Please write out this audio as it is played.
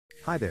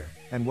Hi there,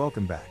 and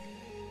welcome back.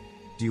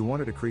 Do you want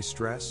to decrease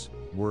stress,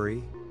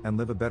 worry, and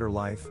live a better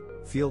life,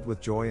 filled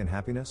with joy and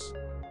happiness?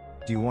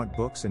 Do you want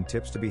books and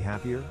tips to be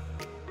happier?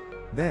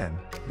 Then,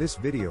 this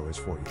video is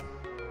for you.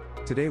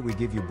 Today we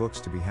give you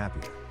books to be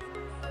happier.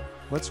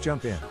 Let's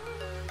jump in.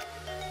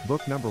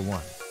 Book number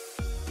 1.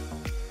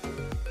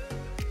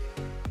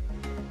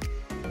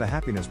 The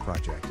Happiness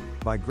Project,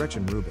 by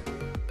GRETCHEN RUBIN.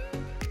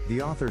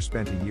 The author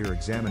spent a year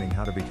examining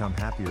how to become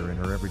happier in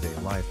her everyday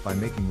life by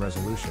making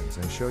resolutions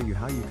and show you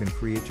how you can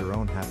create your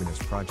own happiness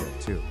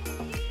project too.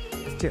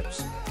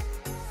 Tips.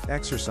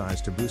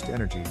 Exercise to boost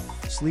energy,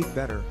 sleep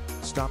better,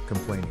 stop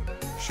complaining,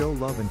 show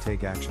love and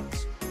take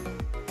actions.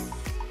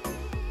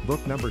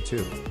 Book number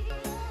 2.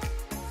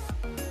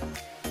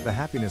 The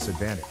Happiness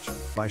Advantage,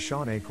 by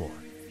Shawn Achor.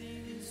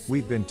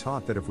 We've been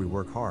taught that if we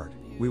work hard,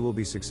 we will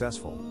be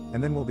successful,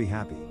 and then we'll be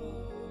happy.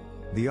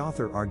 The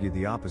author argued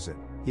the opposite.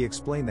 He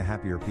explained the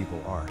happier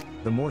people are,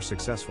 the more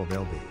successful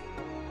they'll be.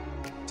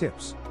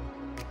 Tips.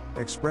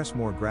 Express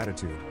more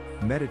gratitude,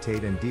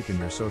 meditate and deepen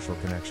your social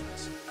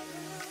connections.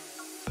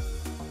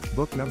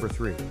 Book number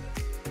 3.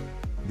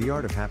 The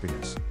Art of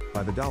Happiness,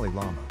 by the Dalai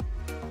Lama.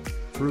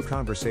 Through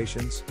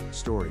conversations,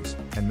 stories,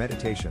 and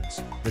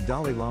meditations, the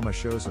Dalai Lama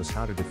shows us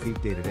how to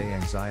defeat day-to-day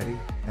anxiety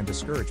and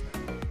discouragement.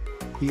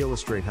 He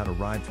illustrates how to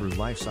ride through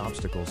life's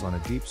obstacles on a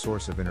deep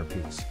source of inner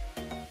peace.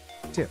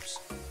 Tips.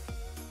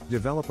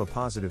 Develop a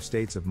positive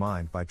states of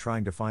mind by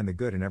trying to find the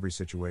good in every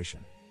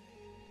situation.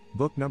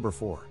 Book number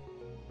 4.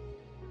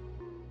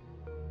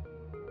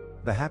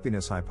 The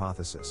Happiness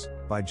Hypothesis,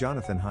 by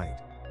Jonathan Haidt.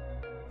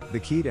 The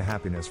key to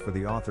happiness for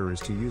the author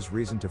is to use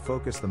reason to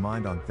focus the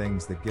mind on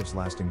things that gives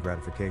lasting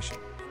gratification.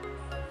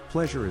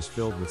 Pleasure is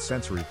filled with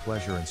sensory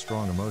pleasure and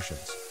strong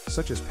emotions,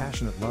 such as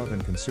passionate love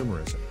and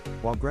consumerism,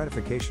 while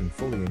gratification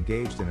fully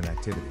engaged in an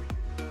activity.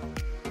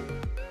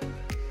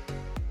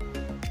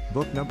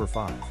 Book number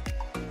 5.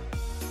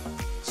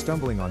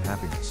 Stumbling on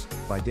Happiness,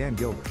 by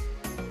Gilbert.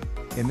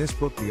 In this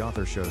book the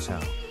author shows how,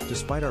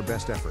 despite our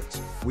best efforts,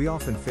 we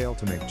often fail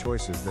to make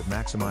choices that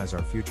maximize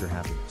our future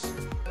happiness.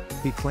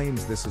 He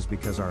claims this is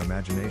because our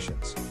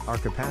imaginations, our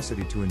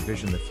capacity to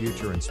envision the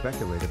future and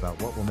speculate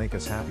about what will make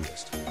us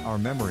happiest, our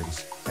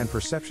memories, and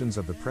perceptions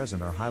of the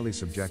present are highly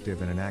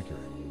subjective and inaccurate.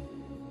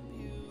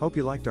 Hope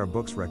you liked our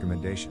book's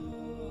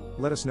recommendation.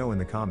 Let us know in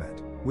the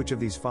comment, which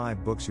of these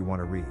 5 books you want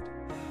to read.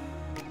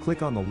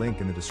 Click on the link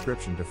in the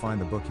description to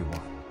find the book you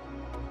want.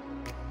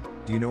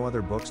 Do you know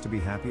other books to be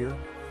happier?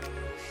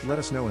 Let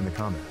us know in the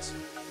comments.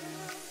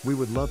 We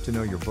would love to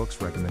know your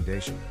book's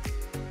recommendation.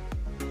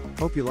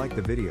 Hope you liked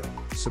the video,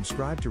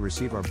 subscribe to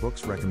receive our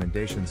book's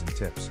recommendations and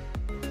tips.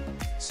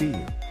 See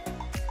you.